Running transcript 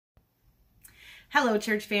Hello,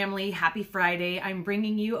 church family. Happy Friday. I'm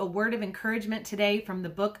bringing you a word of encouragement today from the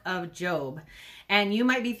book of Job. And you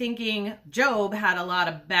might be thinking Job had a lot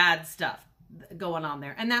of bad stuff going on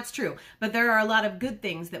there. And that's true. But there are a lot of good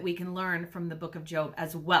things that we can learn from the book of Job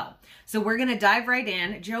as well. So we're going to dive right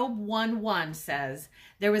in. Job 1:1 says,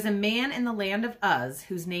 "There was a man in the land of Uz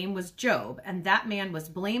whose name was Job, and that man was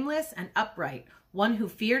blameless and upright, one who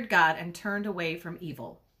feared God and turned away from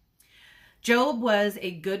evil." Job was a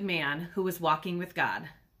good man who was walking with God.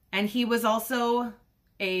 And he was also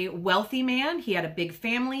a wealthy man. He had a big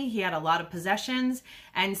family. He had a lot of possessions.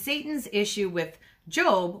 And Satan's issue with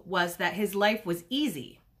Job was that his life was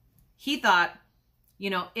easy. He thought,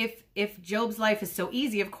 if Job's life is so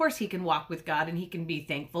easy, of course he can walk with God and he can be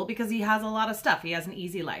thankful because he has a lot of stuff. He has an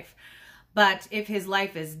easy life. But if his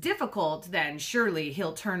life is difficult, then surely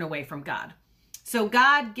he'll turn away from God. So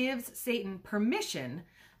God gives Satan permission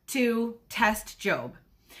to test Job.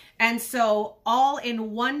 And so all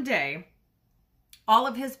in one day, all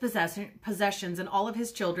of his possessions and all of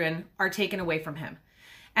his children are taken away from him.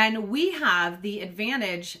 And we have the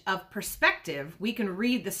advantage of perspective. We can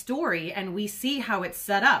read the story and we see how it's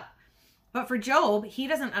set up. But for Job, he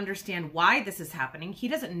doesn't understand why this is happening. He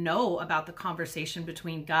doesn't know about the conversation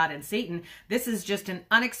between God and Satan. This is just an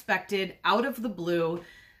unexpected, out of the blue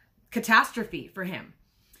catastrophe for him.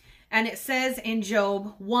 And it says in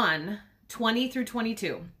Job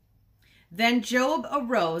 1:20-22, "Then Job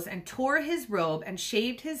arose and tore his robe and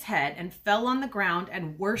shaved his head and fell on the ground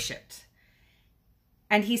and worshipped.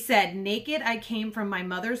 And he said, 'Naked I came from my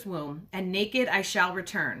mother's womb, and naked I shall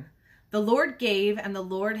return. The Lord gave, and the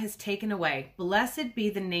Lord has taken away. Blessed be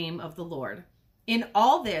the name of the Lord.' In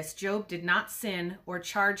all this, Job did not sin or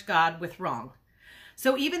charge God with wrong."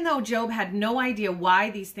 So even though Job had no idea why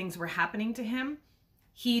these things were happening to him,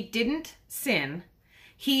 he didn't sin.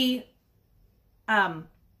 He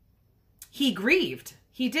grieved.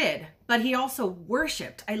 He did. But he also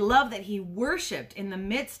worshiped. I love that he worshiped in the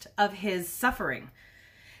midst of his suffering.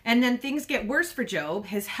 And then things get worse for Job.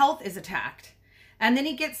 His health is attacked. And then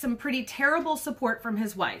he gets some pretty terrible support from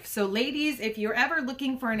his wife. So ladies, if you're ever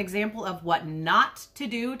looking for an example of what not to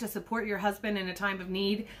do to support your husband in a time of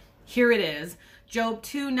need, here it is. Job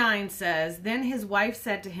 2:9 says, "Then his wife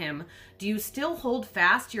said to him, 'Do you still hold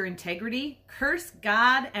fast your integrity? Curse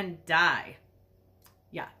God and die.'"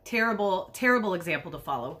 Yeah, terrible, terrible example to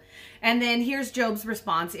follow. And then here's Job's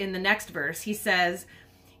response in the next verse. He says,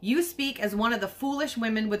 "You speak as one of the foolish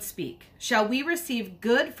women would speak. Shall we receive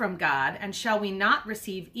good from God, and shall we not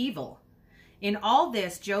receive evil? In all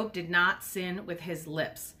this, Job did not sin with his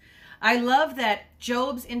lips." I love that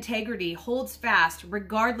Job's integrity holds fast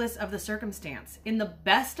regardless of the circumstance. In the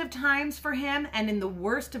best of times for him and in the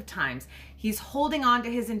worst of times, he's holding on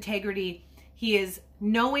to his integrity. He is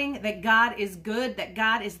knowing that God is good, that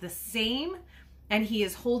God is the same, and he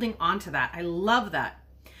is holding on to that. I love that.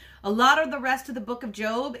 A lot of the rest of the book of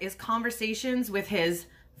Job is conversations with his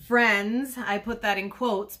friends. I put that in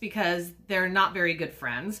quotes because they're not very good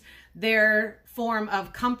friends. Their form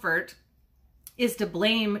of comfort is to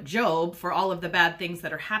blame Job for all of the bad things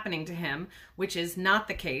that are happening to him, which is not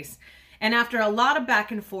the case. And after a lot of back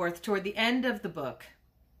and forth toward the end of the book,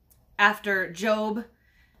 after Job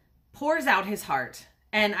pours out his heart,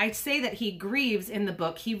 and I say that he grieves in the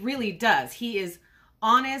book, he really does. He is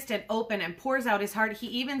honest and open and pours out his heart. He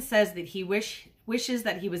even says that he wishes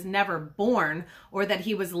that he was never born, or that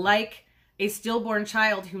he was like a stillborn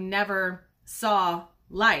child who never saw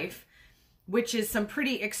life, which is some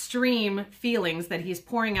pretty extreme feelings that he's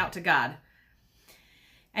pouring out to God.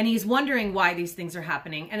 And he's wondering why these things are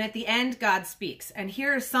happening. And at the end, God speaks. And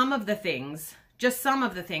here are some of the things, just some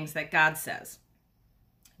of the things that God says.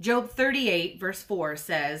 Job 38:4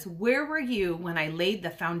 says, "Where were you when I laid the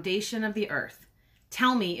foundation of the earth?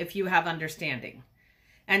 Tell me if you have understanding."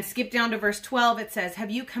 And skip down to verse 12, it says,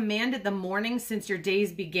 "Have you commanded the morning since your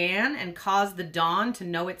days began and caused the dawn to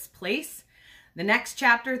know its place?" The next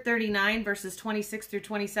chapter, 39, verses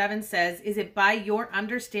 26-27 says, "Is it by your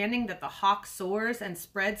understanding that the hawk soars and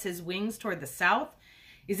spreads his wings toward the south?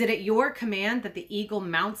 Is it at your command that the eagle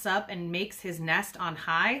mounts up and makes his nest on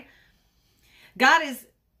high?" God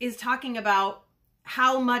is talking about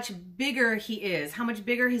how much bigger he is, how much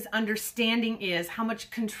bigger his understanding is, how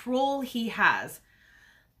much control he has.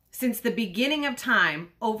 Since the beginning of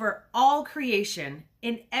time, over all creation,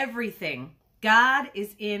 in everything, God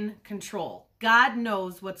is in control. God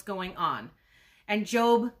knows what's going on. And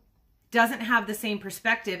Job doesn't have the same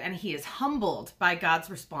perspective, and he is humbled by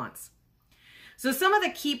God's response. So some of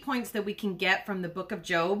the key points that we can get from the book of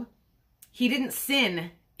Job: he didn't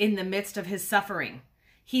sin in the midst of his suffering.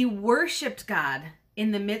 He worshiped God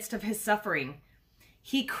in the midst of his suffering.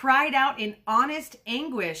 He cried out in honest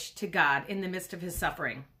anguish to God in the midst of his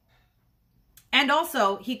suffering. And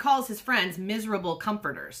also, he calls his friends miserable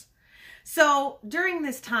comforters. So during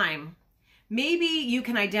this time, maybe you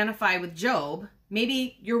can identify with Job.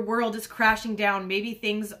 Maybe your world is crashing down. Maybe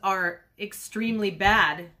things are extremely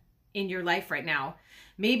bad in your life right now.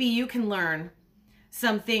 Maybe you can learn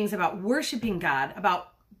some things about worshiping God,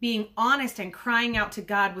 about being honest and crying out to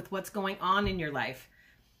God with what's going on in your life.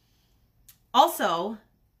 Also,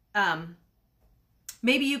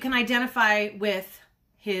 maybe you can identify with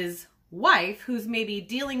his wife, who's maybe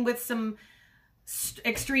dealing with some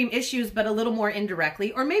extreme issues, but a little more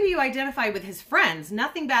indirectly. Or maybe you identify with his friends.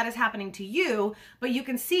 Nothing bad is happening to you, but you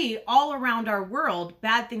can see all around our world,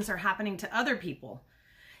 bad things are happening to other people.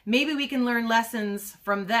 Maybe we can learn lessons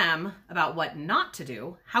from them about what not to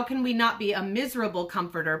do. How can we not be a miserable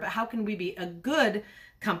comforter, but how can we be a good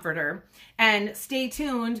comforter? And stay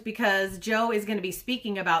tuned, because Joe is going to be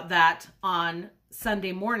speaking about that on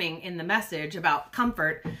Sunday morning in the message about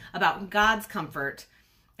comfort, about God's comfort.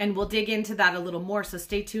 And we'll dig into that a little more, so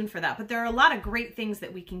stay tuned for that. But there are a lot of great things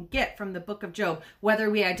that we can get from the book of Job, whether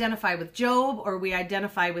we identify with Job or we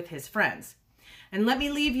identify with his friends. And let me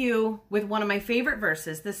leave you with one of my favorite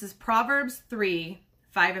verses. This is Proverbs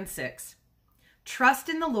 3:5-6. Trust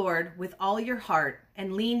in the Lord with all your heart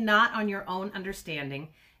and lean not on your own understanding.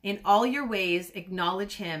 In all your ways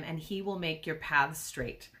acknowledge him, and he will make your paths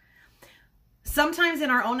straight. Sometimes in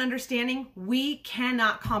our own understanding, we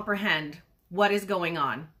cannot comprehend what is going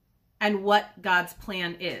on and what God's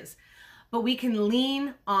plan is. But we can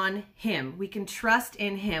lean on him. We can trust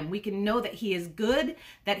in him. We can know that he is good,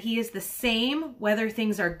 that he is the same, whether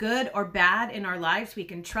things are good or bad in our lives. We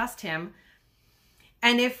can trust him.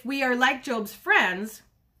 And if we are like Job's friends,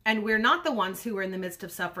 and we're not the ones who are in the midst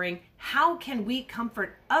of suffering, how can we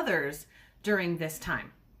comfort others during this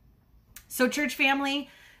time? So church family,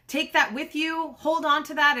 take that with you. Hold on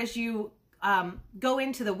to that as you go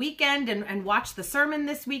into the weekend and watch the sermon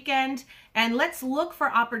this weekend. And let's look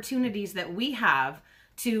for opportunities that we have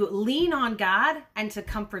to lean on God and to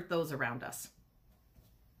comfort those around us.